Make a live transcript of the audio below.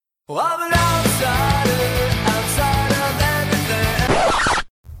I'm an outsider, outside of everything.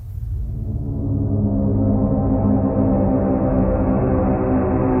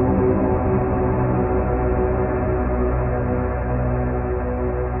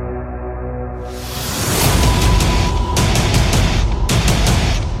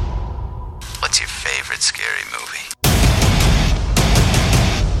 What's your favorite scary movie?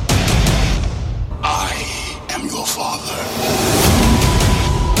 I am your father.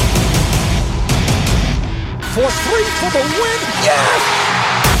 For 3 for the win! Yes!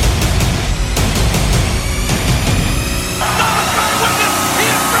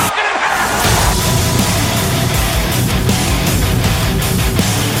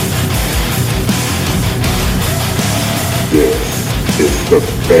 This is the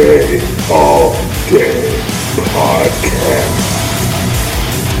Fay All Day Podcast.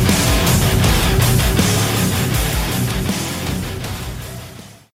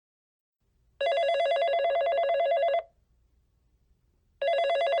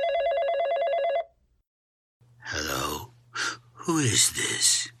 Hello? Who is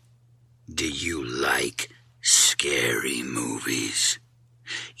this? Do you like scary movies?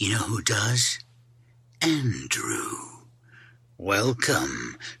 You know who does? Andrew.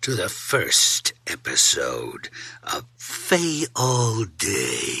 Welcome to the first episode of Fay All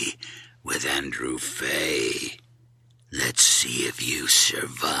Day with Andrew Fay. Let's see if you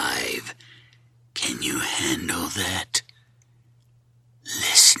survive. Can you handle that,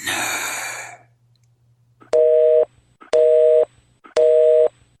 listener?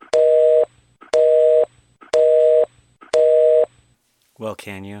 Well,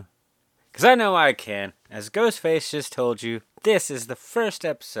 can you? Because I know I can. As Ghostface just told you, this is the first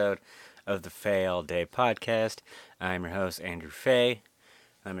episode of the Fay All Day Podcast. I'm your host, Andrew Fay.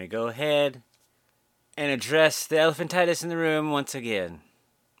 Let me go ahead and address the elephantitis in the room once again.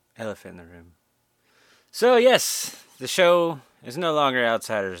 Elephant in the room. So, yes, the show is no longer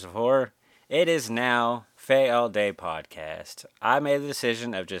Outsiders of Horror. It is now Fay All Day Podcast. I made the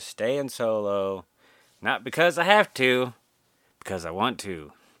decision of just staying solo, not because I have to, because I want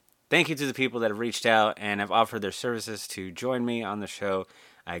to. Thank you to the people that have reached out and have offered their services to join me on the show.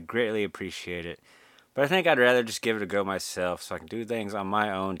 I greatly appreciate it. But I think I'd rather just give it a go myself so I can do things on my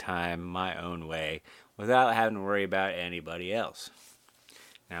own time, my own way, without having to worry about anybody else.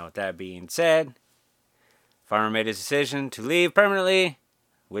 Now, with that being said, Farmer made his decision to leave permanently.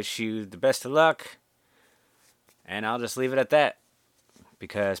 Wish you the best of luck. And I'll just leave it at that.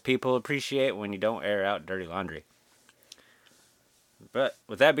 Because people appreciate when you don't air out dirty laundry. But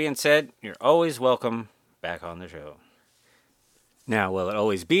with that being said, you're always welcome back on the show. Now, will it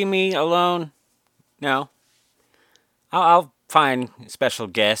always be me alone? No. I'll find special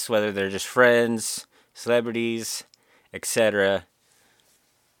guests, whether they're just friends, celebrities, etc.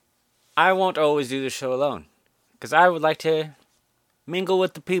 I won't always do the show alone, because I would like to mingle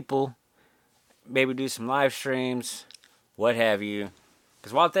with the people, maybe do some live streams, what have you.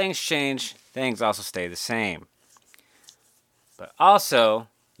 Because while things change, things also stay the same. But also,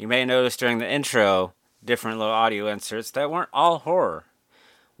 you may notice during the intro, different little audio inserts that weren't all horror.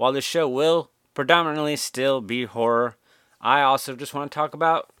 While the show will predominantly still be horror, I also just want to talk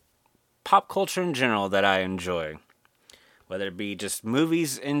about pop culture in general that I enjoy. Whether it be just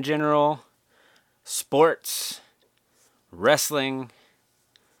movies in general, sports, wrestling.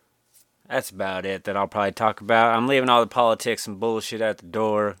 That's about it that I'll probably talk about. I'm leaving all the politics and bullshit at the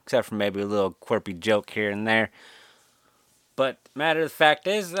door, except for maybe a little quirky joke here and there. But matter of the fact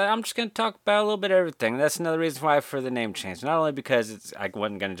is that I'm just going to talk about a little bit of everything. That's another reason why for the name change. Not only because I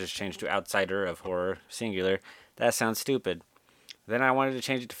wasn't going to just change to Outsider of Horror, singular. That sounds stupid. Then I wanted to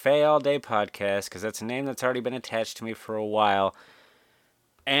change it to Fay All Day Podcast, because that's a name that's already been attached to me for a while.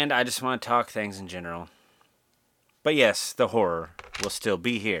 And I just want to talk things in general. But yes, the horror will still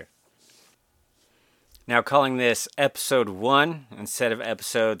be here. Now, calling this episode 1 instead of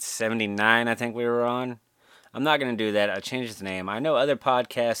episode 79, I think we were on. I'm not going to do that. I changed the name. I know other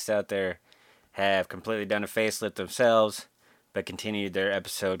podcasts out there have completely done a facelift themselves, but continued their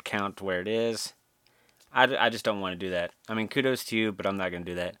episode count where it is. I just don't want to do that. I mean, kudos to you, but I'm not going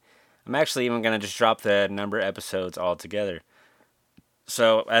to do that. I'm actually even going to just drop the number of episodes altogether.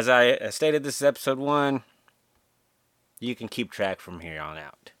 So, as I stated, this is episode 1. You can keep track from here on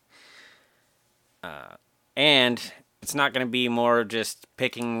out. And it's not going to be more just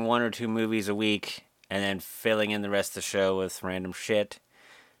picking 1 or 2 movies a week and then filling in the rest of the show with random shit.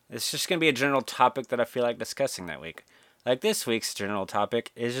 It's just going to be a general topic that I feel like discussing that week. Like this week's general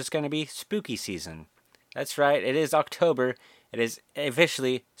topic is just going to be spooky season. That's right, it is October. It is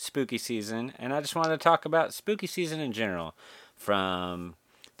officially spooky season, and I just wanted to talk about spooky season in general. From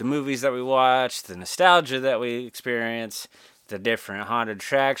the movies that we watch, the nostalgia that we experience, the different haunted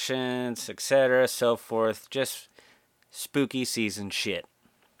attractions, etc., so forth. Just spooky season shit.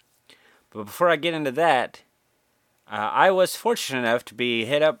 But before I get into that, I was fortunate enough to be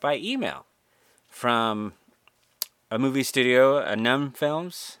hit up by email from a movie studio, Num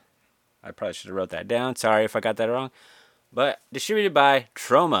Films. I probably should have wrote that down. Sorry if I got that wrong. But distributed by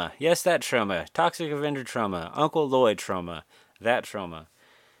Troma. Yes, that Troma. Toxic Avenger Troma. Uncle Lloyd Troma. That Troma.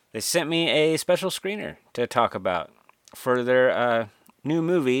 They sent me a special screener to talk about for their new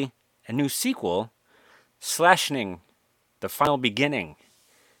movie, a new sequel, Slashing. The Final Beginning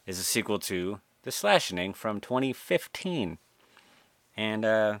is a sequel to The Slashing from 2015.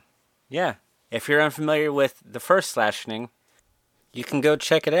 And, yeah, if you're unfamiliar with the first Slashing, you can go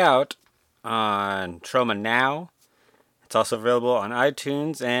check it out on Troma Now. It's also available on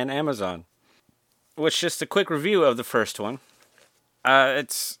iTunes and Amazon. Which, just a quick review of the first one.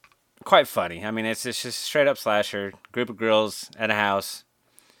 It's quite funny. I mean, it's just a straight up slasher. Group of girls at a house.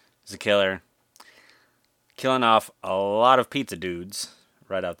 There's a killer. Killing off a lot of pizza dudes.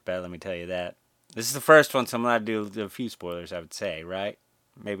 Right off the bat, let me tell you that. This is the first one, so I'm allowed to do a few spoilers, I would say, right?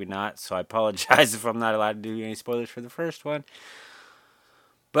 Maybe not, so I apologize if I'm not allowed to do any spoilers for the first one.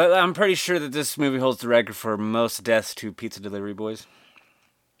 But I'm pretty sure that this movie holds the record for most deaths to pizza delivery boys.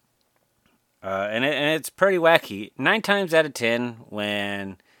 And it's pretty wacky. 9 times out of 10,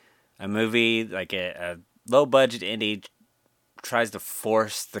 when a movie, like a low-budget indie, tries to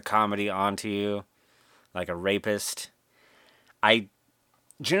force the comedy onto you, like a rapist, I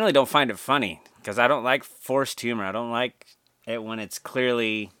generally don't find it funny, because I don't like forced humor. I don't like it when it's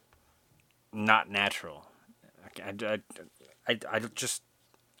clearly not natural. I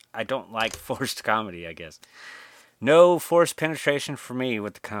don't like forced comedy, I guess. No forced penetration for me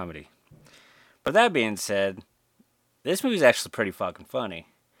with the comedy. But that being said, this movie's actually pretty fucking funny.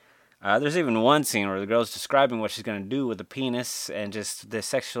 There's even one scene where the girl's describing what she's going to do with the penis and just the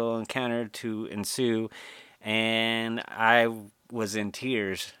sexual encounter to ensue. And I was in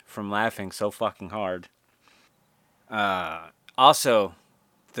tears from laughing so fucking hard. Also,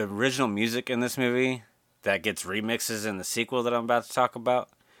 the original music in this movie that gets remixes in the sequel that I'm about to talk about,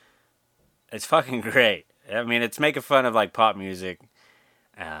 it's fucking great. I mean, it's making fun of like pop music.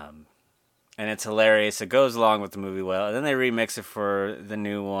 And it's hilarious. It goes along with the movie well. And then they remix it for the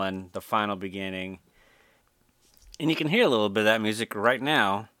new one, The Final Beginning. And you can hear a little bit of that music right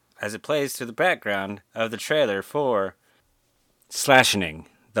now as it plays to the background of the trailer for Slashing,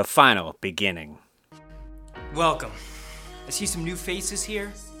 The Final Beginning. Welcome. I see some new faces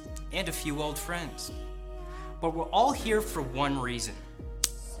here and a few old friends. But we're all here for one reason.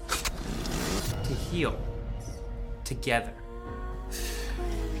 To heal. Together.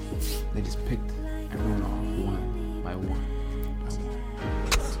 They just picked everyone off one by one.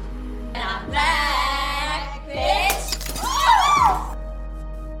 And I'm back, bitch!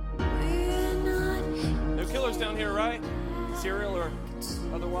 No killers down here, right? Serial or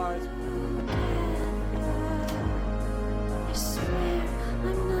otherwise? I swear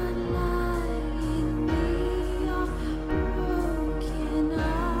I'm not lying. We are broken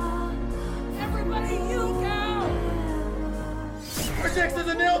up. Everybody, you go! Our dicks is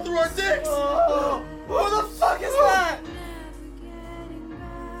a nail through our dicks! Oh, what the fuck is that?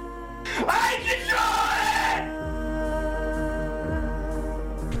 I can do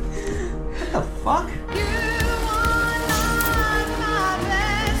it! What the fuck?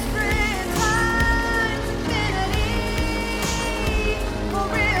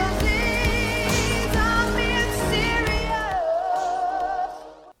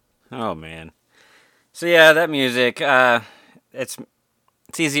 Oh, man. So, yeah, that music, it's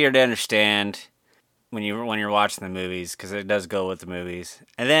easier to understand when you're watching the movies, because it does go with the movies.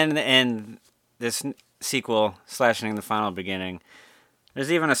 And then in this sequel, Slashing the Final Beginning,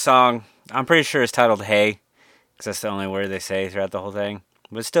 there's even a song, I'm pretty sure it's titled Hey, because that's the only word they say throughout the whole thing.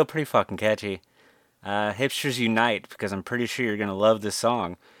 But it's still pretty fucking catchy. Hipsters Unite, because I'm pretty sure you're going to love this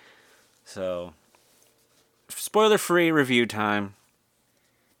song. So, spoiler-free review time.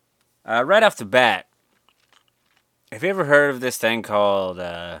 Right off the bat, have you ever heard of this thing called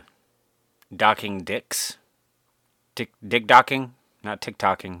docking dicks? Dick docking? Not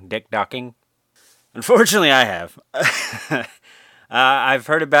tick-tocking. Dick docking? Unfortunately, I have. I've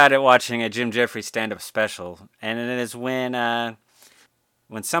heard about it watching a Jim Jeffries stand-up special, and it is when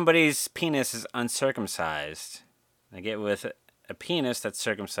somebody's penis is uncircumcised. They get with a penis that's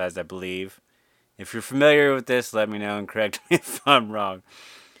circumcised, I believe. If you're familiar with this, let me know and correct me if I'm wrong.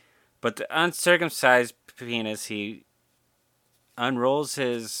 But the uncircumcised penis, he unrolls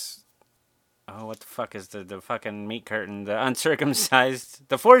his oh, what the fuck is the fucking meat curtain? The uncircumcised,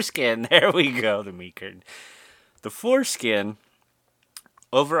 the foreskin. There we go, the meat curtain. The foreskin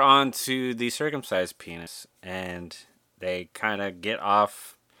over onto the circumcised penis, and they kind of get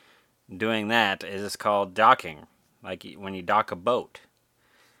off doing that. Is called docking, like when you dock a boat,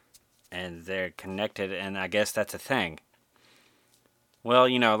 and they're connected, and I guess that's a thing. Well,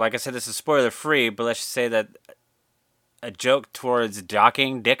 like I said, this is spoiler free, but let's just say that a joke towards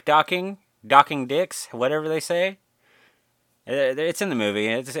docking dicks, whatever they say. It's in the movie.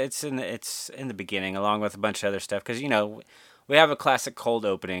 It's in the beginning, along with a bunch of other stuff, because we have a classic cold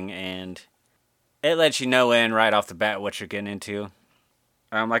opening, and it lets you know right off the bat what you're getting into.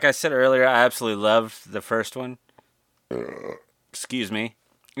 Like I said earlier, I absolutely loved the first one. Excuse me.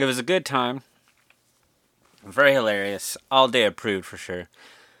 It was a good time. Very hilarious. All day approved for sure.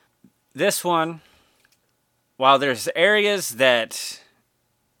 This one, while there's areas that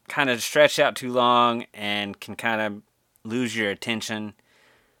kind of stretch out too long and can kind of lose your attention,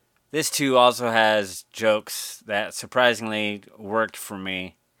 this too also has jokes that surprisingly worked for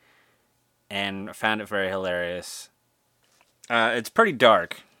me, and I found it very hilarious. It's pretty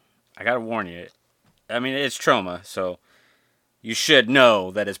dark. I gotta warn you. I mean, it's Troma, so you should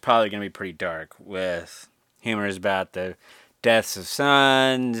know that it's probably gonna be pretty dark, with humors about the deaths of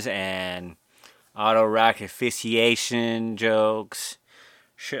sons and autoerotic asphyxiation jokes,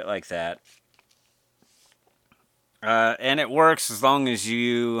 shit like that. And it works as long as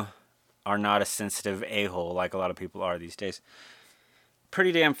you are not a sensitive a-hole like a lot of people are these days.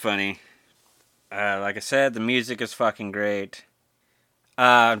 Pretty damn funny. Like I said, the music is fucking great.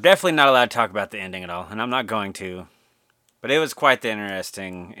 I'm definitely not allowed to talk about the ending at all, and I'm not going to. But it was quite the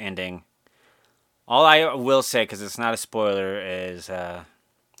interesting ending. All I will say, because it's not a spoiler, is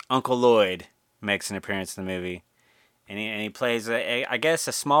Uncle Lloyd makes an appearance in the movie. And he plays, I guess,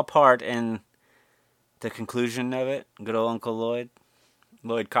 a small part in the conclusion of it. Good old Uncle Lloyd.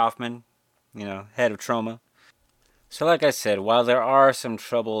 Lloyd Kaufman, head of Troma. So like I said, while there are some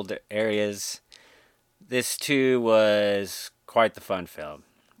troubled areas, this too was quite the fun film.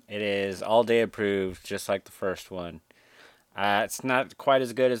 It is all day approved, just like the first one. It's not quite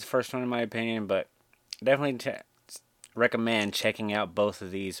as good as the first one in my opinion, but definitely recommend checking out both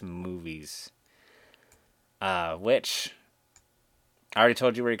of these movies. Which, I already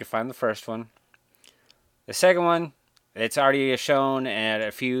told you where you could find the first one. The second one, it's already shown at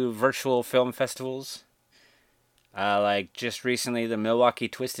a few virtual film festivals. Like just recently, the Milwaukee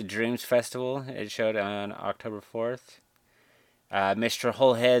Twisted Dreams Festival. It showed on October 4th. Mr.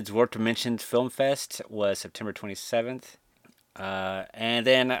 Wholehead's Warped Dimensions Film Fest was September 27th. And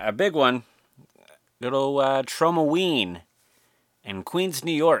then a big one, good old Troma-ween in Queens,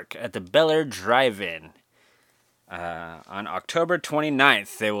 New York at the Bel Air Drive-In. On October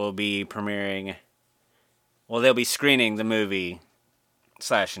 29th, they will be premiering... Well, they'll be screening the movie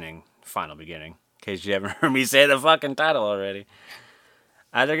Slashing Final Beginning. In case you haven't heard me say the fucking title already.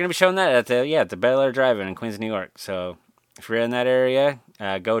 They're going to be showing that at the Bel Air Drive-In in Queens, New York. So if you're in that area,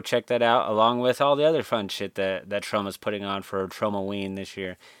 go check that out, along with all the other fun shit that Troma's putting on for Troma-ween this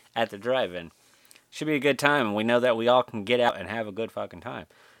year at the drive-in. Should be a good time, and we know that we all can get out and have a good fucking time.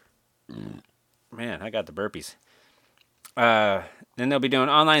 Man, I got the burpees. Then they'll be doing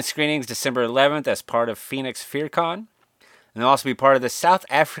online screenings December 11th as part of Phoenix FearCon. And they'll also be part of the South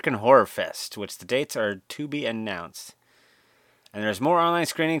African Horror Fest, which the dates are to be announced. And there's more online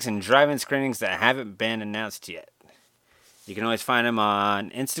screenings and drive-in screenings that haven't been announced yet. You can always find them on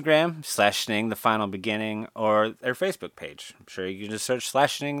Instagram, /Sning The Final Beginning, or their Facebook page. I'm sure you can just search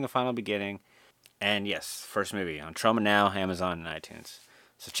 /Sning The Final Beginning. And yes, first movie on Troma Now, Amazon, and iTunes.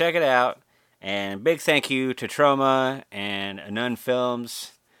 So check it out. And big thank you to Troma and Anun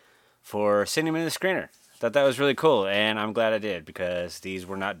Films for sending me the screener. Thought that was really cool, and I'm glad I did, because these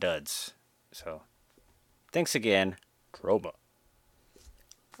were not duds. So, thanks again, Troma.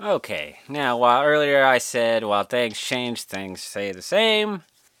 Okay, now while earlier I said, while things change, things stay the same,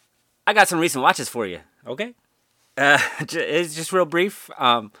 I got some recent watches for you, okay? It's just real brief.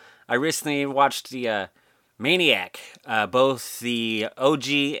 I recently watched the Maniac, both the OG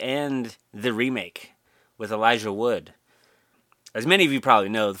and the remake with Elijah Wood. As many of you probably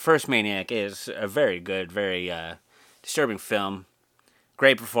know, the first Maniac is a very good, very disturbing film.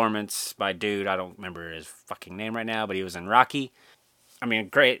 Great performance by dude. I don't remember his fucking name right now, but he was in Rocky. I mean,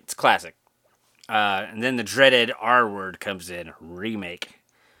 great. It's classic. And then the dreaded R word comes in, remake.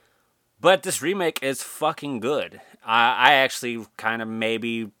 But this remake is fucking good. I actually kind of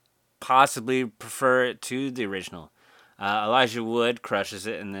maybe possibly prefer it to the original. Elijah Wood crushes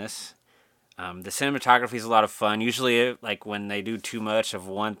it in this. The cinematography is a lot of fun. Usually, like, when they do too much of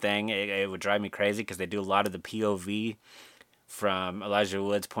one thing, it would drive me crazy because they do a lot of the POV from Elijah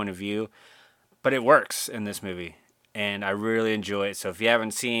Wood's point of view. But it works in this movie, and I really enjoy it. So if you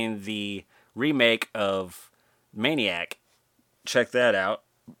haven't seen the remake of Maniac, check that out.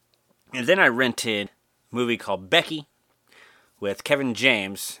 And then I rented a movie called Becky with Kevin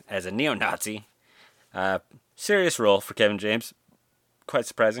James as a neo-Nazi. Serious role for Kevin James. Quite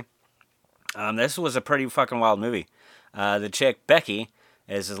surprising. This was a pretty fucking wild movie. The chick, Becky,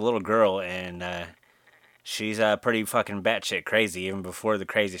 is a little girl, and she's pretty fucking batshit crazy even before the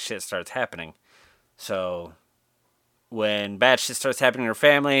crazy shit starts happening. So, when bad shit starts happening in her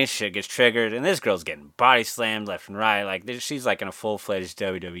family, shit gets triggered, and this girl's getting body slammed left and right. Like, she's like in a full-fledged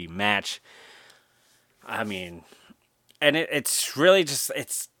WWE match. I mean, and it's really just,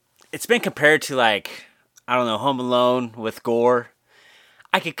 it's been compared to, like, I don't know, Home Alone with gore.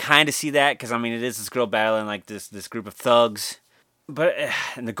 I could kind of see that, because, I mean, it is this girl battling, like, this group of thugs. But,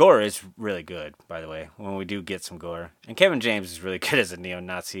 and the gore is really good, by the way, when we do get some gore. And Kevin James is really good as a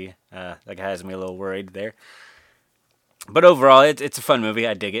neo-Nazi. That has me a little worried there. But overall, it's a fun movie.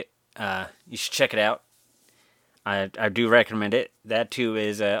 I dig it. You should check it out. I do recommend it. That, too,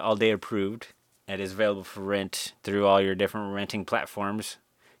 is all day approved. It is available for rent through all your different renting platforms,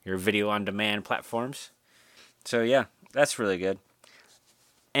 your video-on-demand platforms. So, yeah, that's really good.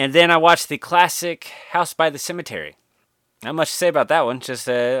 And then I watched the classic House by the Cemetery. Not much to say about that one. Just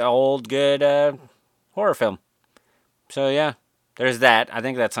an old, good horror film. So, yeah, there's that. I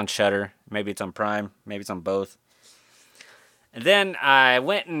think that's on Shudder. Maybe it's on Prime. Maybe it's on both. And then I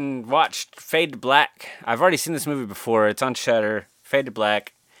went and watched Fade to Black. I've already seen this movie before. It's on Shudder. Fade to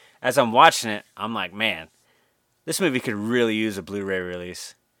Black. As I'm watching it, I'm like, man, this movie could really use a Blu-ray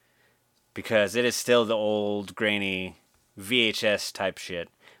release. Because it is still the old, grainy VHS type shit,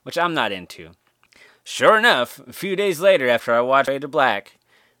 which I'm not into. Sure enough, a few days later after I watched Fade to Black,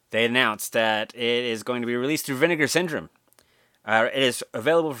 they announced that it is going to be released through Vinegar Syndrome. It is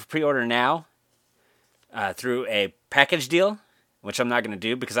available for pre-order now through a package deal, which I'm not going to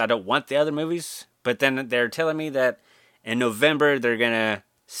do because I don't want the other movies. But then they're telling me that in November they're going to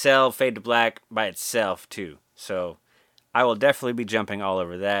sell Fade to Black by itself too. So I will definitely be jumping all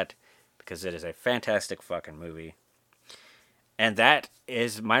over that because it is a fantastic fucking movie. And that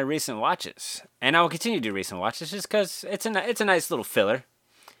is my recent watches. And I will continue to do recent watches just because it's a nice little filler.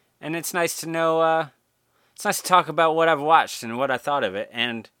 And it's nice to know, it's nice to talk about what I've watched and what I thought of it.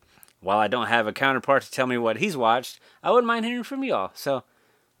 And while I don't have a counterpart to tell me what he's watched, I wouldn't mind hearing from y'all. So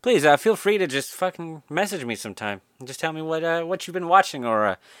please, feel free to just fucking message me sometime. And just tell me what you've been watching.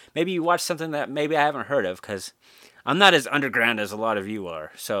 Or maybe you watched something that maybe I haven't heard of. Because I'm not as underground as a lot of you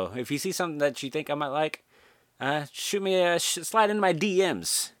are. So if you see something that you think I might like, shoot me slide into my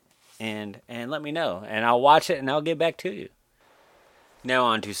DMs and let me know, and I'll watch it and I'll get back to you. Now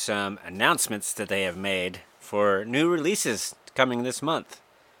on to some announcements that they have made for new releases coming this month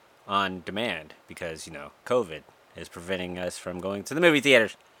on demand because, you know, COVID is preventing us from going to the movie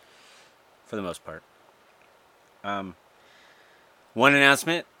theaters for the most part. One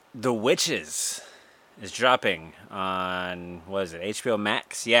announcement, The Witches is dropping on, what is it, HBO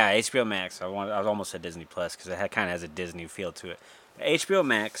Max? Yeah, HBO Max. I almost said Disney Plus because it kind of has a Disney feel to it. HBO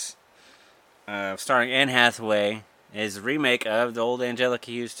Max, starring Anne Hathaway, is a remake of the old Angelica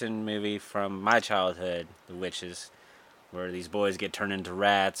Houston movie from my childhood, The Witches, where these boys get turned into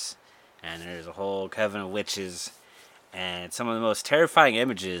rats, and there's a whole coven of witches, and some of the most terrifying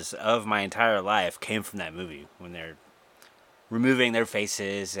images of my entire life came from that movie, when they're removing their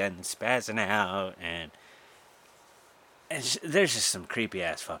faces and spazzing out, and there's just some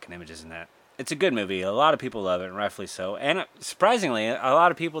creepy-ass fucking images in that. It's a good movie. A lot of people love it, and rightfully so. And surprisingly, a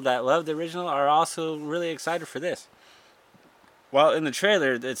lot of people that love the original are also really excited for this. While in the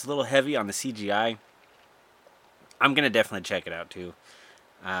trailer, it's a little heavy on the CGI, I'm going to definitely check it out, too.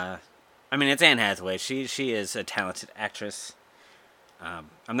 I mean, it's Anne Hathaway. She is a talented actress. I'm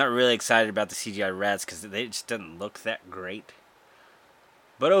not really excited about the CGI rats because they just didn't look that great.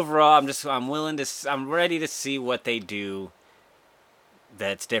 But overall, I'm ready to see what they do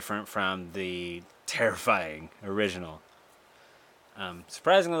that's different from the terrifying original.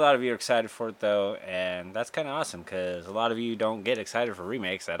 Surprisingly, a lot of you are excited for it, though, and that's kind of awesome because a lot of you don't get excited for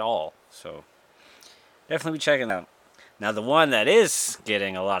remakes at all. So definitely be checking it out. Now, the one that is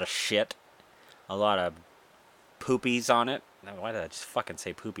getting a lot of shit, a lot of poopies on it. Why did I just fucking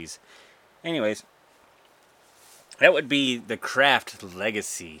say poopies? Anyways, that would be The Craft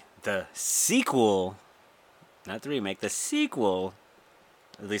Legacy. The sequel, not the remake, the sequel,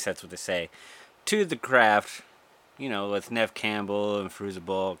 at least that's what they say, to The Craft, you know, with Neve Campbell and Fairuza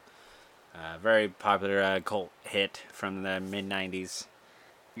Balk. Very popular cult hit from the mid-90s.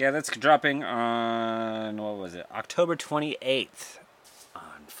 Yeah, that's dropping on, what was it, October 28th.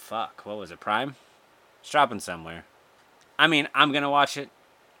 What was it, Prime? It's dropping somewhere. I mean, I'm going to watch it.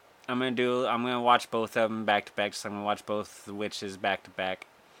 I'm gonna watch both of them back to back. So I'm gonna watch both The Witches back to back.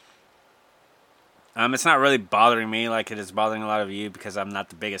 It's not really bothering me like it is bothering a lot of you because I'm not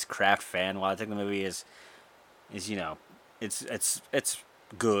the biggest Craft fan. While I think the movie is it's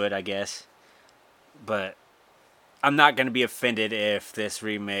good, I guess. But I'm not gonna be offended if this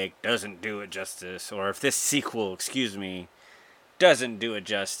remake doesn't do it justice, or if this sequel, doesn't do it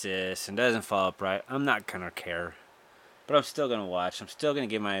justice and doesn't fall up right. I'm not gonna care. But I'm still going to watch. I'm still going to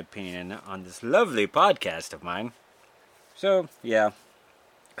give my opinion on this lovely podcast of mine. So, yeah.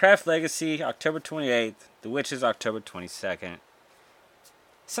 Craft Legacy, October 28th. The Witches, October 22nd.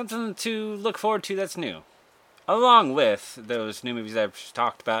 Something to look forward to that's new. Along with those new movies I've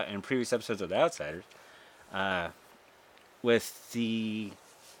talked about in previous episodes of The Outsiders. With the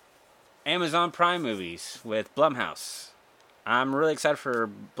Amazon Prime movies with Blumhouse. I'm really excited for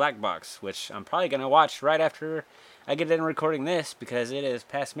Black Box, which I'm probably going to watch right after I get in recording this because it is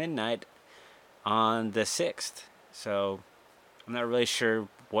past midnight on the 6th. So I'm not really sure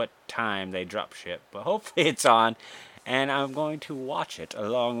what time they drop shit, but hopefully it's on. And I'm going to watch it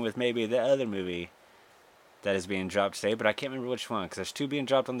along with maybe the other movie that is being dropped today, but I can't remember which one because there's 2 being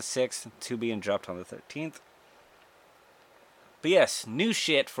dropped on the 6th and 2 being dropped on the 13th. But yes, new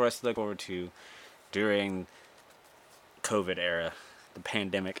shit for us to look forward to during COVID era, the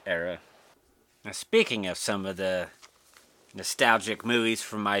pandemic era. Now, speaking of some of the nostalgic movies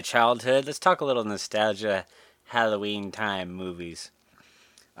from my childhood, let's talk a little nostalgia Halloween time movies.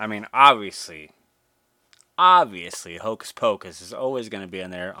 I mean, obviously, Hocus Pocus is always going to be on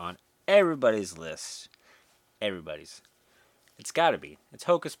there on everybody's list. Everybody's. It's got to be. It's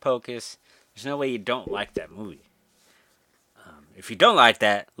Hocus Pocus. There's no way you don't like that movie. If you don't like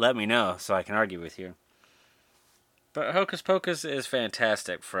that, let me know so I can argue with you. But Hocus Pocus is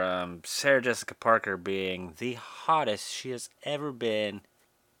fantastic, from Sarah Jessica Parker being the hottest she has ever been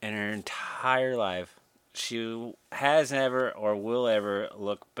in her entire life. She has never or will ever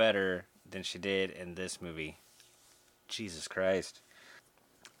look better than she did in this movie. Jesus Christ.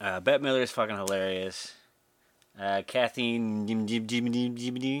 Bette Midler is fucking hilarious. Kathy...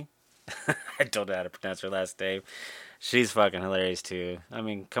 I don't know how to pronounce her last name. She's fucking hilarious too. I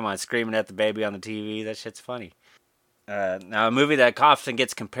mean, come on, screaming at the baby on the TV, that shit's funny. Now, a movie that often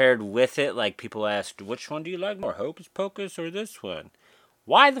gets compared with it, like people ask, which one do you like more, Hocus Pocus or this one?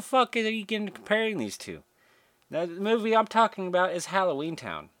 Why the fuck are you comparing these two? Now, the movie I'm talking about is Halloween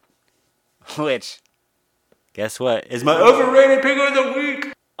Town. Which, guess what, is my overrated pick of the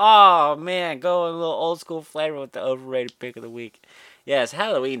week! Oh, man, going a little old school flavor with the overrated pick of the week. Yes,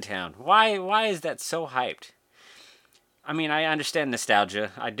 Halloween Town. Why is that so hyped? I mean, I understand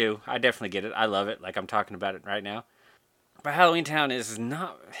nostalgia. I do. I definitely get it. I love it, like I'm talking about it right now. But Halloween Town is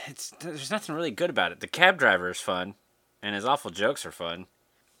not... There's nothing really good about it. The cab driver is fun, and his awful jokes are fun.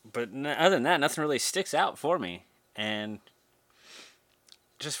 But other than that, nothing really sticks out for me. And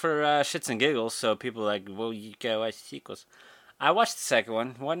just for shits and giggles, so people are like, well, you gotta watch the sequels. I watched the second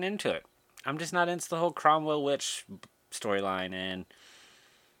one, wasn't into it. I'm just not into the whole Cromwell Witch storyline, and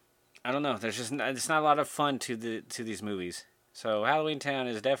I don't know. It's not a lot of fun to these movies. So Halloween Town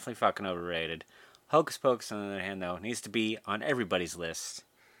is definitely fucking overrated. Hocus Pocus, on the other hand, though, needs to be on everybody's list.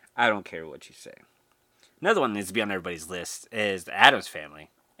 I don't care what you say. Another one that needs to be on everybody's list is The Addams Family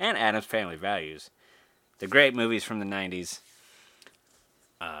and Addams Family Values. The great movies from the 90s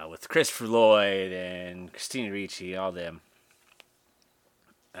with Christopher Lloyd and Christina Ricci, all them.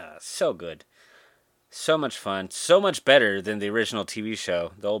 So good. So much fun. So much better than the original TV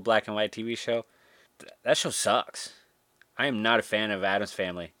show, the old black and white TV show. That show sucks. I am not a fan of Addams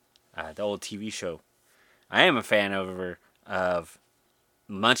Family, the old TV show. I am a fan of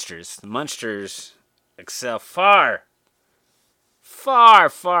Munsters. The Munsters excel far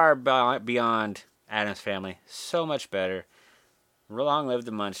beyond Addams Family. So much better. Long live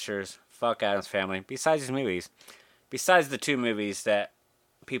the Munsters. Fuck Addams Family. Besides these movies. Besides the 2 movies that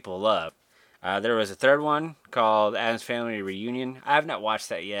people love. There was a third one called Addams Family Reunion. I have not watched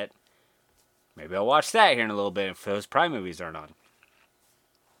that yet. Maybe I'll watch that here in a little bit if those Prime movies aren't on.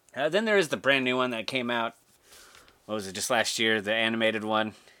 Then there is the brand new one that came out. What was it, just last year? The animated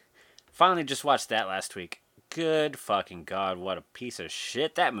one. Finally just watched that last week. Good fucking God, what a piece of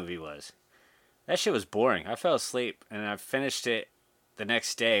shit that movie was. That shit was boring. I fell asleep, and I finished it the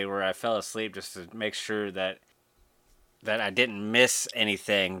next day where I fell asleep just to make sure that I didn't miss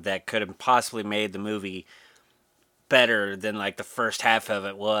anything that could have possibly made the movie better than like the first half of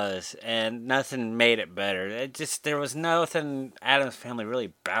it was, and nothing made it better. There was nothing Addams Family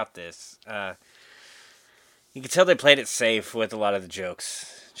really about this. You could tell they played it safe with a lot of the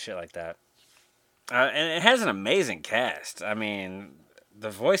jokes, shit like that. And it has an amazing cast. I mean, the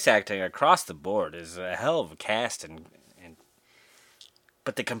voice acting across the board is a hell of a cast,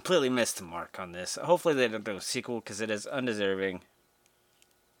 but they completely missed the mark on this. Hopefully they don't do a sequel, because it is undeserving.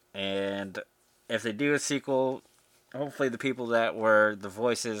 And if they do a sequel, hopefully the people that were the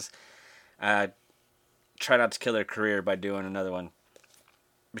voices try not to kill their career by doing another one.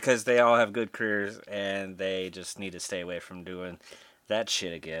 Because they all have good careers, and they just need to stay away from doing that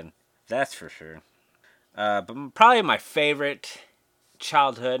shit again. That's for sure. But probably my favorite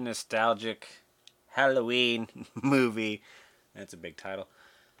childhood nostalgic Halloween movie, that's a big title,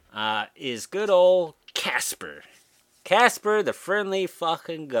 is good old Casper. Casper, the friendly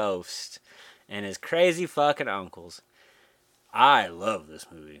fucking ghost, and his crazy fucking uncles. I love this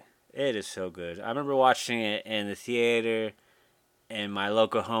movie. It is so good. I remember watching it in the theater in my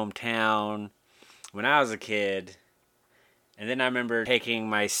local hometown when I was a kid. And then I remember taking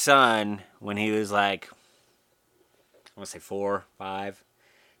my son when he was like, I want to say 4, 5.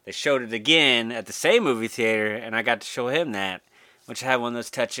 They showed it again at the same movie theater, and I got to show him that, which had one of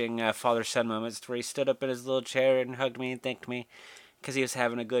those touching father-son moments where he stood up in his little chair and hugged me and thanked me because he was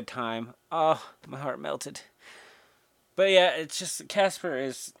having a good time. Oh, my heart melted. But yeah, it's just, Casper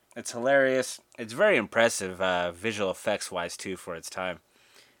it's hilarious. It's very impressive visual effects-wise, too, for its time.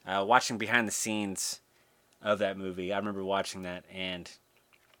 Watching behind the scenes of that movie, I remember watching that, and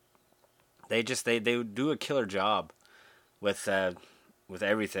they do a killer job with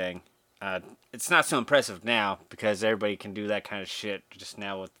everything. It's not so impressive now because everybody can do that kind of shit just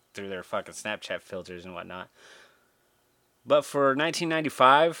now through their fucking Snapchat filters and whatnot. But for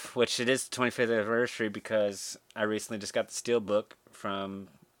 1995, which it is the 25th anniversary because I recently just got the Steelbook from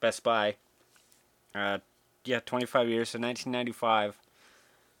Best Buy. 25 years, so 1995.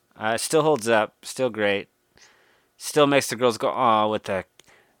 Still holds up, still great. Still makes the girls go, aw, with the,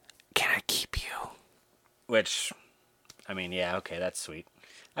 can I keep you? Which, I mean, yeah, okay, that's sweet.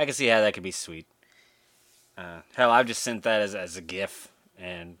 I can see how that could be sweet. Hell, I've just sent that as a GIF,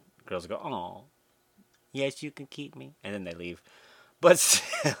 and girls go, aw, yes, you can keep me. And then they leave. But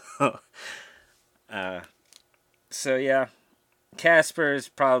still. So, yeah. Casper is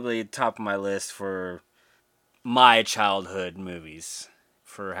probably top of my list for my childhood movies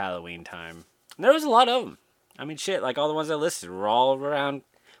for Halloween time. And there was a lot of them. I mean, shit, like all the ones I listed were all around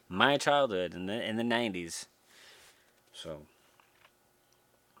my childhood in the 90s. So,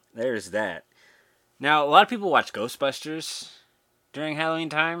 there's that. Now, a lot of people watch Ghostbusters during Halloween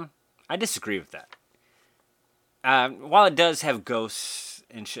time. I disagree with that. While it does have ghosts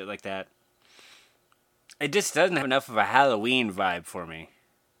and shit like that, it just doesn't have enough of a Halloween vibe for me.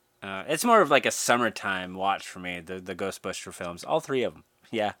 It's more of like a summertime watch for me, the Ghostbuster films. All 3 of them.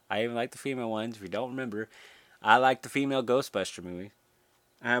 Yeah, I even like the female ones. If you don't remember, I like the female Ghostbuster movie.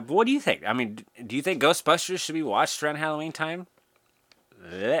 But what do you think? I mean, do you think Ghostbusters should be watched around Halloween time?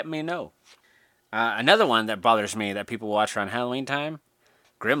 Let me know. Another one that bothers me that people watch around Halloween time,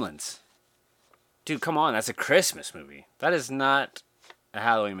 Gremlins. Dude, come on, that's a Christmas movie. That is not a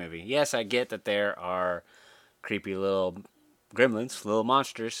Halloween movie. Yes, I get that there are creepy little gremlins, little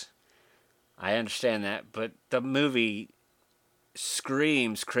monsters. I understand that, but the movie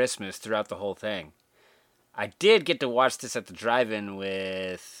screams Christmas throughout the whole thing. I did get to watch this at the drive-in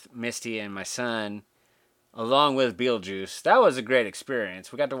with Misty and my son, along with Beetlejuice. That was a great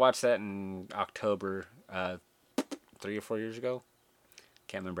experience. We got to watch that in October, 3 or 4 years ago.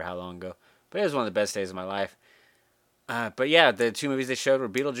 Can't remember how long ago. But it was one of the best days of my life. But yeah, the 2 movies they showed were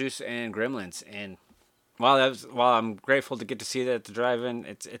Beetlejuice and Gremlins. And while I'm grateful to get to see that at the drive-in,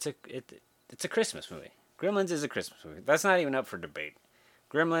 it's a Christmas movie. Gremlins is a Christmas movie. That's not even up for debate.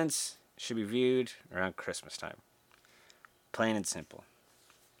 Gremlins should be viewed around Christmas time. Plain and simple.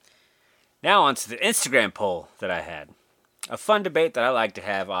 Now on to the Instagram poll that I had. A fun debate that I like to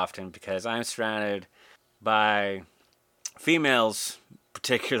have often because I'm surrounded by females,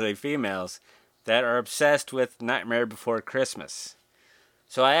 particularly females, that are obsessed with Nightmare Before Christmas.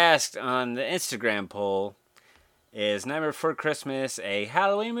 So I asked on the Instagram poll, is Nightmare Before Christmas a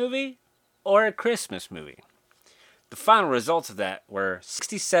Halloween movie or a Christmas movie? The final results of that were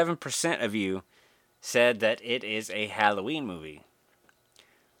 67% of you said that it is a Halloween movie.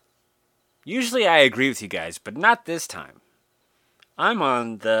 Usually I agree with you guys, but not this time. I'm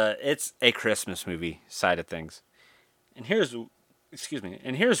on the it's a Christmas movie side of things. And here's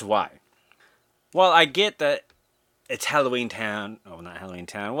why. While I get that it's Halloween Town, not Halloween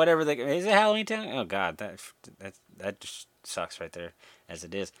Town, whatever is it Halloween Town? Oh god, that that just sucks right there as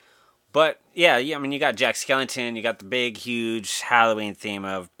it is. But yeah, I mean, you got Jack Skellington, you got the big, huge Halloween theme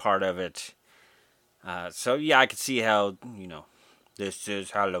of part of it. So yeah, I could see how, this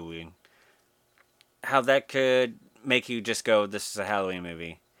is Halloween. How that could make you just go, this is a Halloween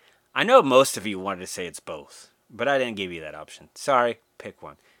movie. I know most of you wanted to say it's both, but I didn't give you that option. Sorry, pick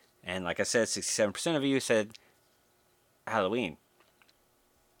one. And like I said, 67% of you said Halloween.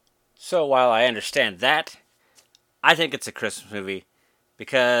 So while I understand that, I think it's a Christmas movie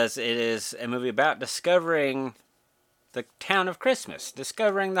because it is a movie about discovering the town of Christmas,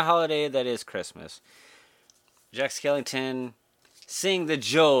 discovering the holiday that is Christmas. Jack Skellington seeing the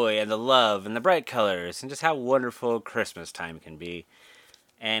joy and the love and the bright colors and just how wonderful Christmas time can be.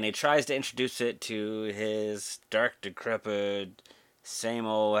 And he tries to introduce it to his dark, decrepit, same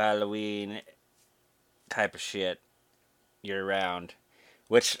old Halloween type of shit year round.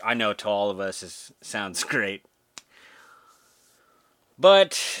 Which I know to all of us sounds great.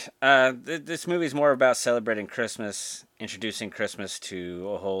 But this movie is more about celebrating Christmas, introducing Christmas to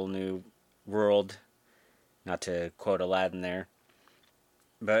a whole new world. Not to quote Aladdin there.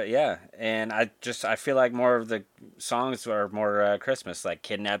 But yeah, and I feel like more of the songs are more Christmas, like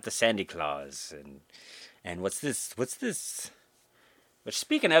Kidnap the Santa Claus, and what's this? But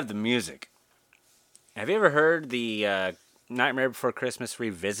speaking of the music, have you ever heard the Nightmare Before Christmas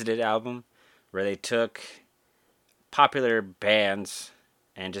Revisited album, where they took popular bands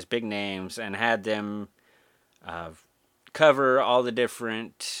and just big names and had them cover all the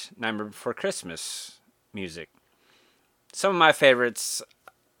different Nightmare Before Christmas music? Some of my favorites,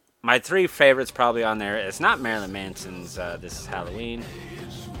 my three favorites probably on there, it's not Marilyn Manson's This Is Halloween,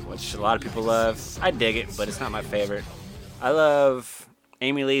 which a lot of people love. I dig it, but it's not my favorite. I love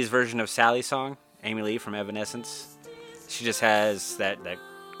Amy Lee's version of Sally song, Amy Lee from Evanescence. She just has that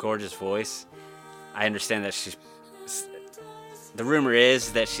gorgeous voice. I understand that the rumor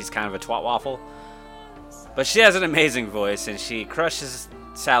is that she's kind of a twat waffle, but she has an amazing voice and she crushes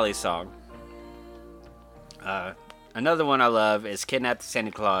Sally's song. Another one I love is Kidnap the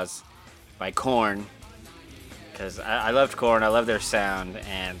Santa Claus by Korn, because I loved Korn, I love their sound,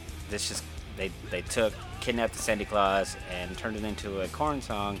 and this just they took Kidnap the Santa Claus and turned it into a Korn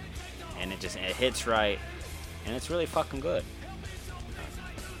song, and it hits right. And it's really fucking good.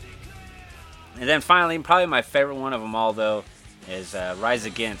 And then finally, probably my favorite one of them all, though, is Rise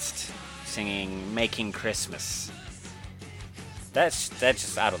Against singing Making Christmas. That's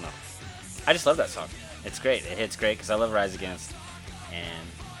just, I don't know. I just love that song. It's great. It hits great because I love Rise Against. And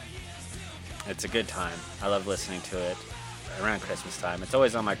it's a good time. I love listening to it around Christmas time. It's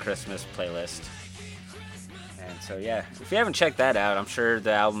always on my Christmas playlist. And so, yeah, if you haven't checked that out, I'm sure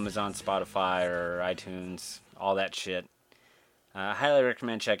the album is on Spotify or iTunes, all that shit. I highly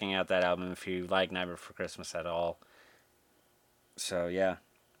recommend checking out that album if you like Nightmare Before Christmas at all. So, yeah,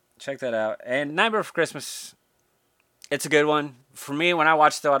 check that out. And Nightmare Before Christmas, it's a good one. For me, when I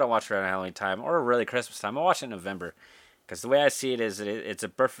watch it, though, I don't watch it around Halloween time or really Christmas time. I watch it in November. Because the way I see it is it's a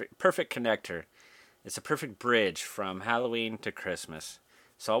perfect connector. It's a perfect bridge from Halloween to Christmas.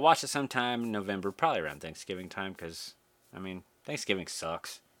 So I'll watch it sometime in November, probably around Thanksgiving time, because, I mean, Thanksgiving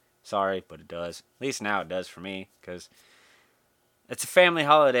sucks. Sorry, but it does. At least now it does for me, because it's a family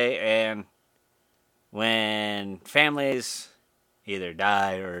holiday, and when families either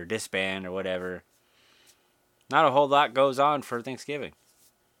die or disband or whatever, not a whole lot goes on for Thanksgiving.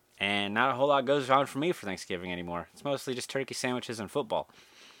 And not a whole lot goes on for me for Thanksgiving anymore. It's mostly just turkey sandwiches and football.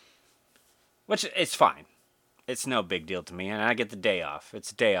 Which, it's fine. It's no big deal to me, and I get the day off.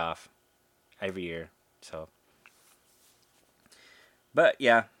 It's a day off every year, so. But,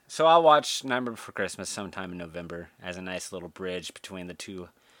 yeah, so I'll watch Nightmare Before Christmas sometime in November as a nice little bridge between the two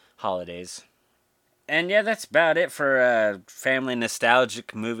holidays. And, yeah, that's about it for family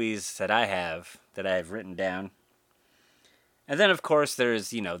nostalgic movies that I've written down. And then, of course,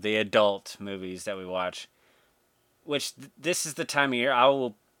 there's, the adult movies that we watch, which this is the time of year I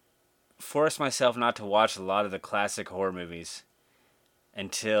will force myself not to watch a lot of the classic horror movies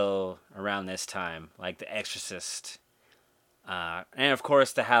until around this time, like The Exorcist. And, of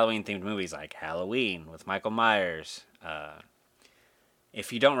course, the Halloween-themed movies like Halloween with Michael Myers.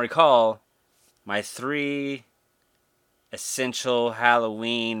 If you don't recall, my 3 essential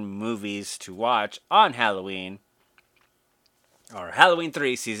Halloween movies to watch on Halloween are Halloween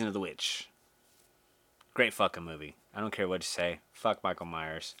 3, Season of the Witch. Great fucking movie. I don't care what you say. Fuck Michael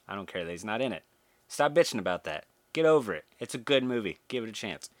Myers. I don't care that he's not in it. Stop bitching about that. Get over it. It's a good movie. Give it a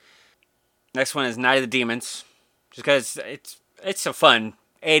chance. Next one is Night of the Demons. Just because it's a fun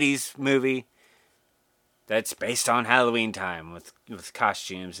 80s movie that's based on Halloween time with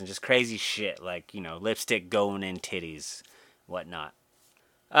costumes and just crazy shit like, lipstick going in titties, whatnot.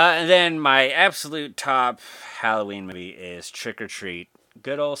 And then my absolute top Halloween movie is Trick or Treat.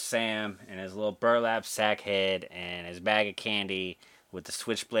 Good old Sam and his little burlap sack head and his bag of candy with the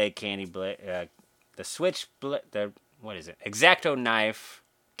switchblade candy what is it? X-Acto knife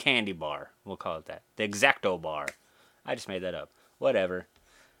candy bar. We'll call it that. The X-Acto bar. I just made that up. Whatever.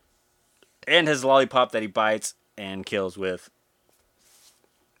 And his lollipop that he bites and kills with.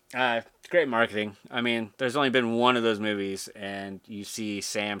 Great marketing. I mean, there's only been one of those movies, and you see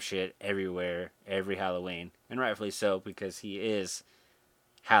Sam shit everywhere, every Halloween. And rightfully so, because he is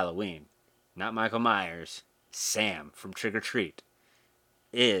Halloween. Not Michael Myers. Sam from Trick or Treat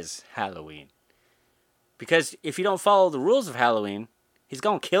is Halloween. Because if you don't follow the rules of Halloween, he's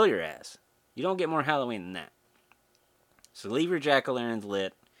gonna kill your ass. You don't get more Halloween than that. So leave your jack-o'-lanterns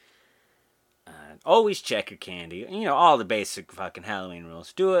lit. Always check your candy. All the basic fucking Halloween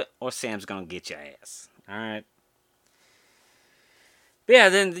rules. Do it, or Sam's gonna get your ass. Alright? But yeah,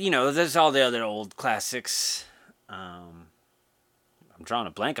 then, there's all the other old classics. I'm drawing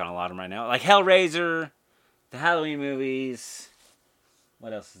a blank on a lot of them right now. Like Hellraiser, the Halloween movies.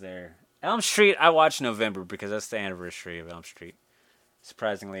 What else is there? Elm Street, I watched November because that's the anniversary of Elm Street.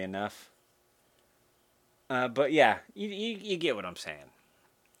 Surprisingly enough. But yeah, you get what I'm saying.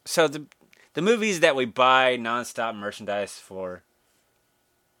 So the movies that we buy nonstop merchandise for,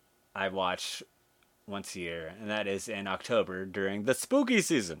 I watch once a year, and that is in October during the spooky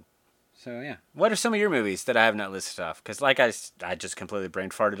season. So yeah, what are some of your movies that I have not listed off? Because like I just completely brain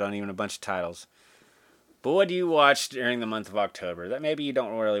farted on even a bunch of titles. But what do you watch during the month of October that maybe you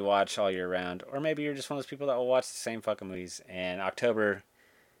don't really watch all year round, or maybe you're just one of those people that will watch the same fucking movies, and October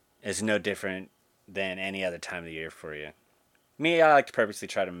is no different than any other time of the year for you. Me, I like to purposely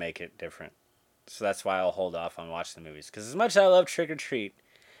try to make it different. So that's why I'll hold off on watching the movies. Because as much as I love Trick or Treat,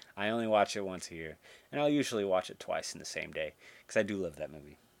 I only watch it once a year. And I'll usually watch it twice in the same day. Because I do love that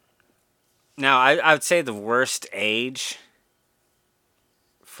movie. Now, I would say the worst age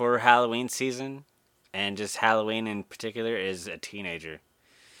for Halloween season, and just Halloween in particular, is a teenager.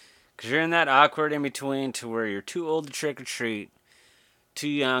 Because you're in that awkward in-between to where you're too old to trick or treat, too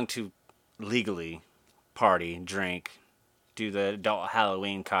young to legally party, drink, do the adult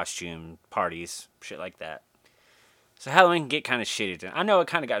Halloween costume parties, shit like that. So Halloween can get kind of shitty. I know it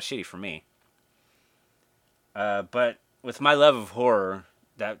kind of got shitty for me. But with my love of horror,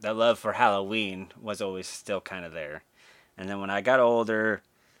 that love for Halloween was always still kind of there. And then when I got older,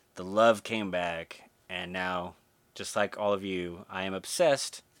 the love came back. And now, just like all of you, I am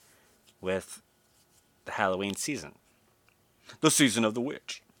obsessed with the Halloween season. The season of the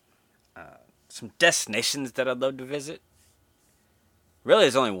witch. Some destinations that I'd love to visit. Really,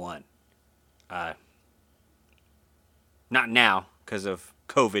 there's only one. Not now, because of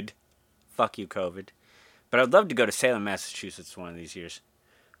COVID. Fuck you, COVID. But I'd love to go to Salem, Massachusetts one of these years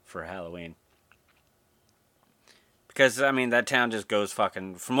for Halloween. Because, I mean, that town just goes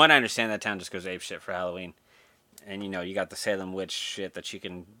fucking... From what I understand, that town just goes apeshit for Halloween. And, you got the Salem witch shit that you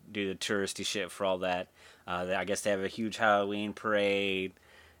can do the touristy shit for all that. I guess they have a huge Halloween parade,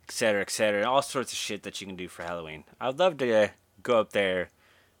 etc., etc. All sorts of shit that you can do for Halloween. I'd love to go up there,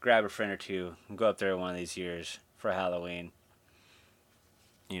 grab a friend or two, and go up there one of these years for Halloween.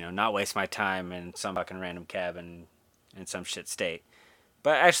 Not waste my time in some fucking random cabin in some shit state.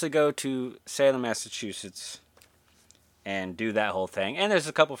 But actually go to Salem, Massachusetts, and do that whole thing. And there's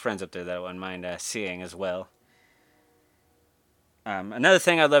a couple friends up there that I wouldn't mind seeing as well. Another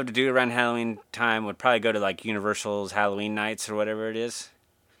thing I'd love to do around Halloween time would probably go to like Universal's Halloween nights or whatever it is.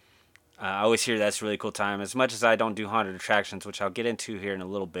 I always hear that's a really cool time. As much as I don't do haunted attractions, which I'll get into here in a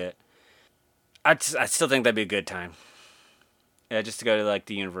little bit, I still think that'd be a good time. Yeah, just to go to like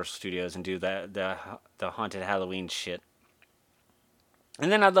the Universal Studios and do the haunted Halloween shit.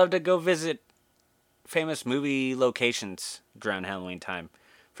 And then I'd love to go visit famous movie locations around Halloween time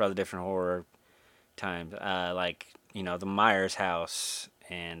for all the different horror times. Like, the Myers house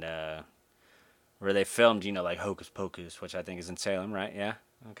and where they filmed, like Hocus Pocus, which I think is in Salem, right? Yeah?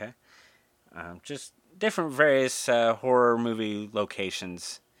 Okay. Just different various horror movie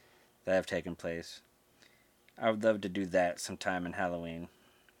locations that have taken place. I would love to do that sometime in Halloween.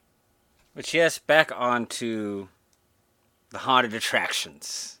 But yes, back on to the haunted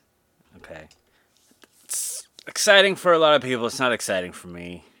attractions. Okay. It's exciting for a lot of people. It's not exciting for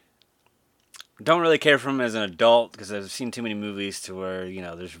me. Don't really care for them as an adult because I've seen too many movies to where,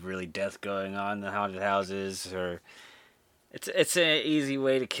 there's really death going on in the haunted houses, or it's an easy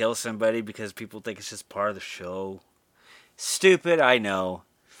way to kill somebody because people think it's just part of the show. Stupid, I know.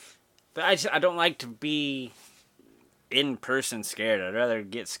 But I don't like to be in person scared. I'd rather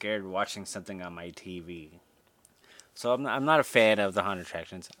get scared watching something on my TV. So I'm not a fan of the haunted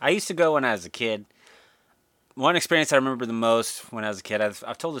attractions. I used to go when I was a kid. One experience I remember the most when I was a kid,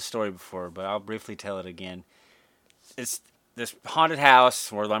 I've told this story before, but I'll briefly tell it again. It's this haunted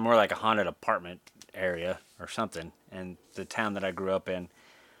house, or more like a haunted apartment area or something, in the town that I grew up in.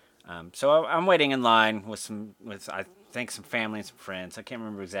 So I'm waiting in line with I think some family and some friends. I can't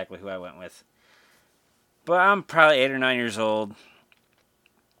remember exactly who I went with. But I'm probably 8 or 9 years old.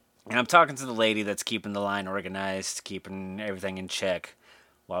 And I'm talking to the lady that's keeping the line organized, keeping everything in check,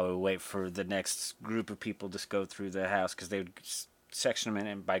 while we wait for the next group of people to go through the house, because they would section them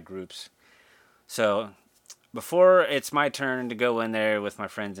in by groups. So before it's my turn to go in there with my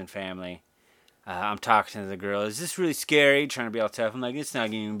friends and family, I'm talking to the girl. Is this really scary? Trying to be all tough. I'm like, it's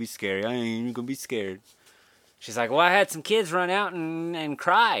not going to be scary. I ain't even going to be scared. She's like, well, I had some kids run out and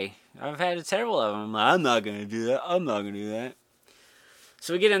cry. I've had several of them. I'm like, I'm not going to do that. I'm not going to do that.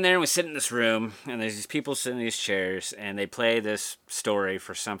 So we get in there and we sit in this room, and there's these people sitting in these chairs, and they play this story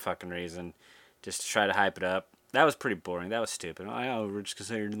for some fucking reason, just to try to hype it up. That was pretty boring. That was stupid. We're just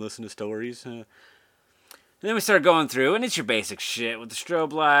going to listen to stories. And then we start going through, and it's your basic shit with the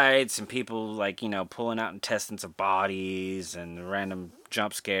strobe lights and people, like, pulling out intestines of bodies and random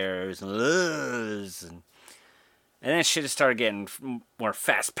jump scares and then shit just started getting more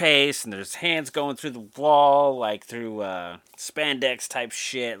fast-paced, and there's hands going through the wall, like through spandex type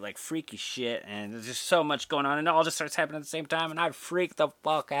shit, like freaky shit, and there's just so much going on, and it all just starts happening at the same time, and I freak the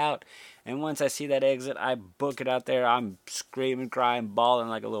fuck out. And once I see that exit, I book it out there. I'm screaming, crying, bawling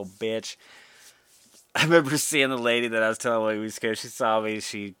like a little bitch. I remember seeing the lady that I was telling me was scared. She saw me.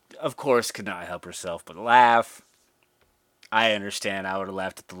 She, of course, could not help herself but laugh. I understand. I would have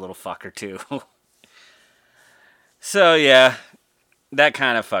laughed at the little fucker, too. So, yeah, that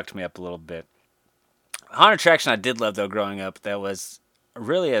kind of fucked me up a little bit. A haunted attraction I did love, though, growing up, that was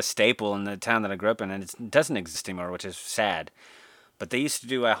really a staple in the town that I grew up in, and it doesn't exist anymore, which is sad. But they used to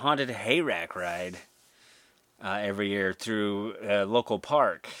do a haunted hayrack ride every year through a local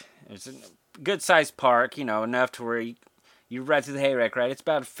park. It was a good-sized park, enough to where you ride through the hayrack ride. It's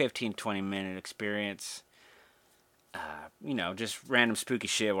about a 15, 20-minute experience. Just random spooky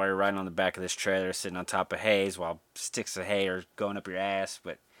shit while you're riding on the back of this trailer, sitting on top of haze while sticks of hay are going up your ass.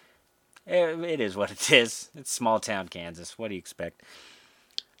 But it is what it is. It's small town Kansas. What do you expect?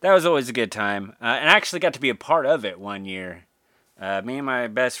 That was always a good time. And I actually got to be a part of it one year. Me and my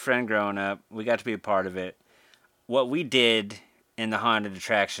best friend growing up, we got to be a part of it. What we did in the haunted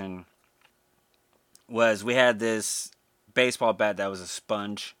attraction was we had this baseball bat that was a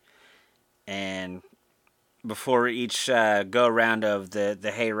sponge, and before each go around of the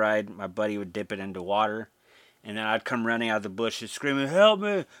hayride, my buddy would dip it into water, and then I'd come running out of the bushes screaming, "Help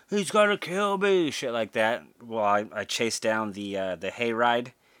me! He's gonna kill me!" Shit like that. While I chased down the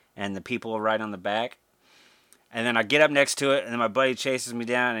hayride and the people right on the back. And then I get up next to it, and then my buddy chases me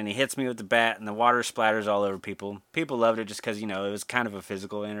down, and he hits me with the bat, and the water splatters all over people. People loved it just because, it was kind of a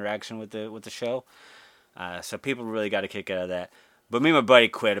physical interaction with the show. So people really got a kick out of that. But me and my buddy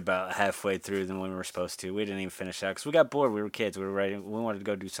quit about halfway through than when we were supposed to. We didn't even finish that because we got bored. We were kids. We were ready. We wanted to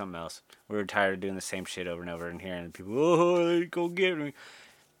go do something else. We were tired of doing the same shit over and over and hearing the people, "Oh, go get me."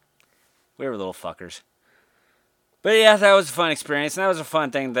 We were little fuckers. But yeah, that was a fun experience. And that was a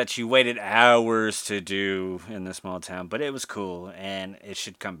fun thing that you waited hours to do in the small town. But it was cool, and it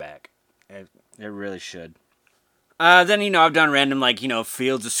should come back. It really should. Then, I've done random,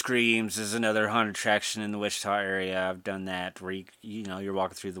 Fields of Screams is another haunted attraction in the Wichita area. I've done that where, you're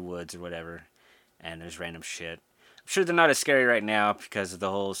walking through the woods or whatever, and there's random shit. I'm sure they're not as scary right now because of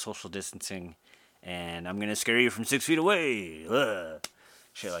the whole social distancing, and I'm going to scare you from 6 feet away. Ugh.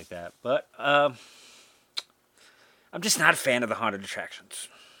 Shit like that. But, I'm just not a fan of the haunted attractions.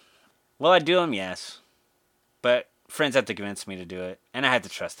 Will I do them? Yes. But friends have to convince me to do it, and I have to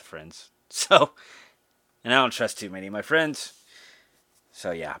trust the friends. So... And I don't trust too many of my friends.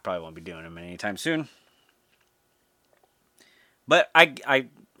 So yeah, I probably won't be doing them anytime soon. But I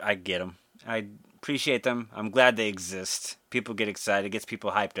get them. I appreciate them. I'm glad they exist. People get excited. It gets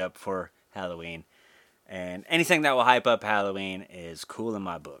people hyped up for Halloween. And anything that will hype up Halloween is cool in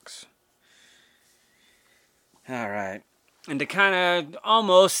my books. Alright. And to kind of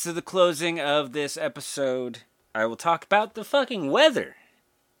almost to the closing of this episode, I will talk about the fucking weather.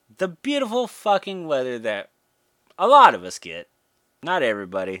 The beautiful fucking weather that a lot of us get. Not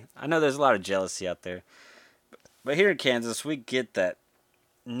everybody. I know there's a lot of jealousy out there. But here in Kansas, we get that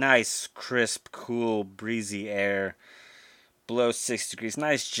nice, crisp, cool, breezy air. Below 6 degrees.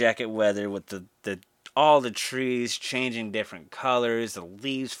 Nice jacket weather with the all the trees changing different colors, the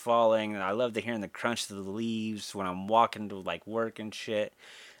leaves falling. And I love to hearing the crunch of the leaves when I'm walking to like work and shit.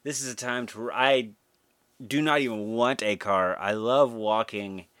 This is a time to I do not even want a car. I love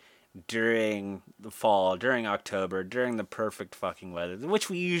walking during the fall, during October, during the perfect fucking weather, which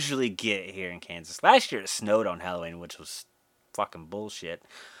we usually get here in Kansas. Last year it snowed on Halloween, which was fucking bullshit.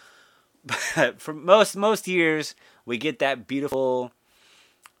 But for most years, we get that beautiful,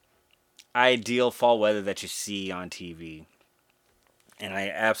 ideal fall weather that you see on TV. And I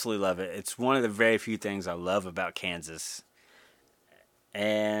absolutely love it. It's one of the very few things I love about Kansas.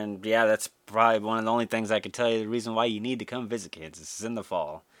 And yeah, that's probably one of the only things I could tell you the reason why you need to come visit Kansas is in the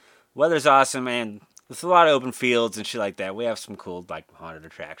fall. Weather's awesome, and there's a lot of open fields and shit like that. We have some cool like haunted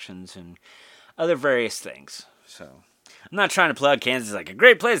attractions and other various things. So I'm not trying to plug Kansas as like a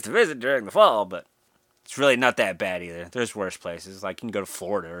great place to visit during the fall, but it's really not that bad either. There's worse places. Like you can go to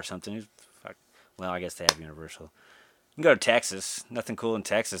Florida or something. Well, I guess they have Universal. You can go to Texas. Nothing cool in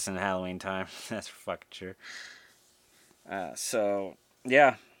Texas in Halloween time. That's for fucking sure. So,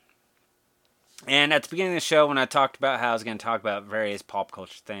 yeah. And at the beginning of the show, when I talked about how I was going to talk about various pop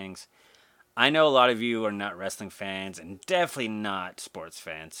culture things, I know a lot of you are not wrestling fans and definitely not sports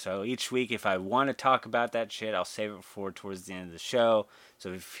fans. So each week, if I want to talk about that shit, I'll save it for towards the end of the show. So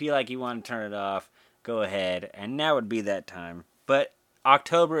if you feel like you want to turn it off, go ahead. And now would be that time. But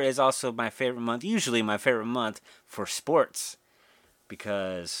October is also my favorite month, usually my favorite month for sports.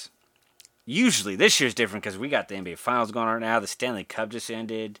 Because usually, this year's different because we got the NBA Finals going on right now. The Stanley Cup just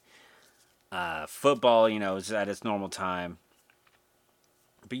ended. Football, is at its normal time.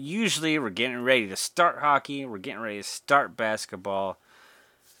 But usually we're getting ready to start hockey. We're getting ready to start basketball.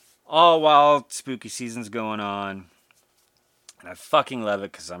 All while spooky season's going on. And I fucking love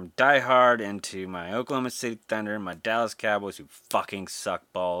it because I'm diehard into my Oklahoma City Thunder and my Dallas Cowboys who fucking suck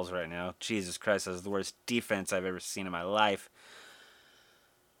balls right now. Jesus Christ, that's the worst defense I've ever seen in my life.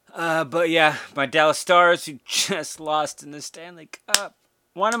 But yeah, my Dallas Stars who just lost in the Stanley Cup.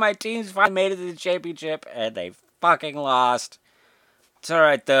 One of my teams finally made it to the championship, and they fucking lost. It's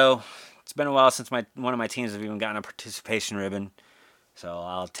alright, though. It's been a while since one of my teams have even gotten a participation ribbon, so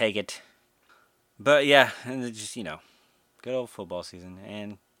I'll take it. But yeah, and it's just, good old football season,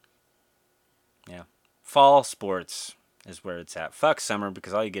 and yeah, fall sports is where it's at. Fuck summer,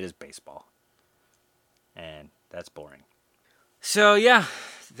 because all you get is baseball, and that's boring. So yeah,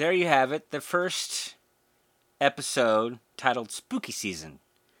 there you have it. The first episode titled Spooky Season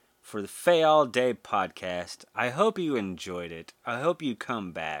for the Fay All Day Podcast. I hope you enjoyed it. I hope you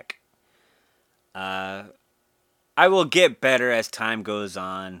come back. I will get better as time goes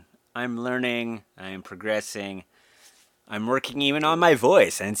on. I'm learning. I am progressing. I'm working even on my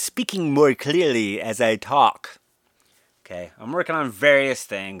voice and speaking more clearly as I talk. Okay, I'm working on various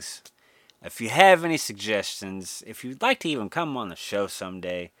things. If you have any suggestions, if you'd like to even come on the show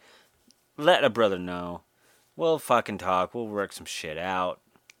someday, let a brother know. We'll fucking talk. We'll work some shit out.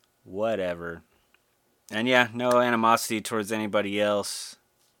 Whatever. And yeah, no animosity towards anybody else.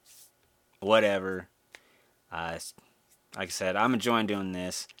 Whatever. Like I said, I'm enjoying doing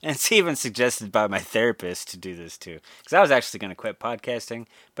this. And it's even suggested by my therapist to do this too. Because I was actually going to quit podcasting.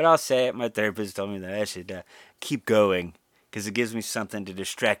 But I'll say it. My therapist told me that I should keep going. Because it gives me something to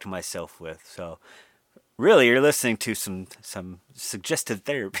distract myself with. So, really, you're listening to some suggested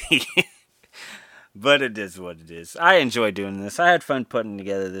therapy. But it is what it is. I enjoy doing this. I had fun putting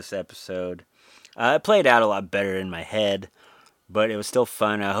together this episode. It played out a lot better in my head, but it was still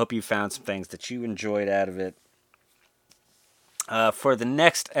fun. I hope you found some things that you enjoyed out of it. For the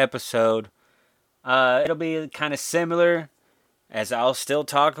next episode, it'll be kind of similar, as I'll still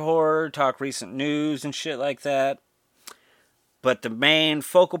talk horror, talk recent news and shit like that. But the main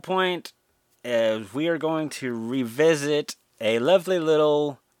focal point is we are going to revisit a lovely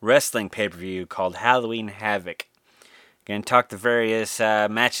little wrestling pay-per-view called Halloween Havoc. Gonna talk the various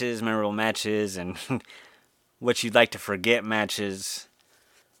matches, memorable matches, and what you'd like to forget matches.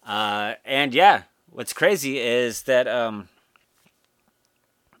 And yeah, what's crazy is that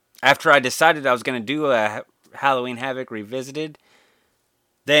after I decided I was gonna do a Halloween Havoc Revisited,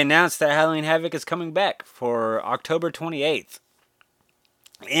 they announced that Halloween Havoc is coming back for October 28th.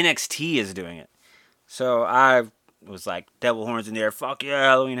 NXT is doing it. So I was like, devil horns in the air, fuck yeah,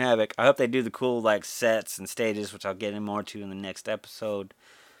 Halloween Havoc. I hope they do the cool sets and stages, which I'll get in more to in the next episode.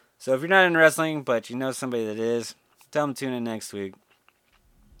 So if you're not in wrestling, but you know somebody that is, tell them to tune in next week.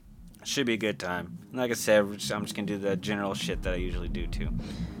 Should be a good time. Like I said, I'm just going to do the general shit that I usually do too.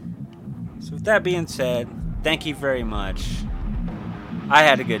 So with that being said, thank you very much. I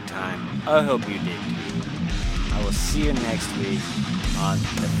had a good time. I hope you did too. I I will see you next week on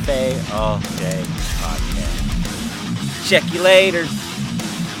the Fay All Day Podcast. Check you later.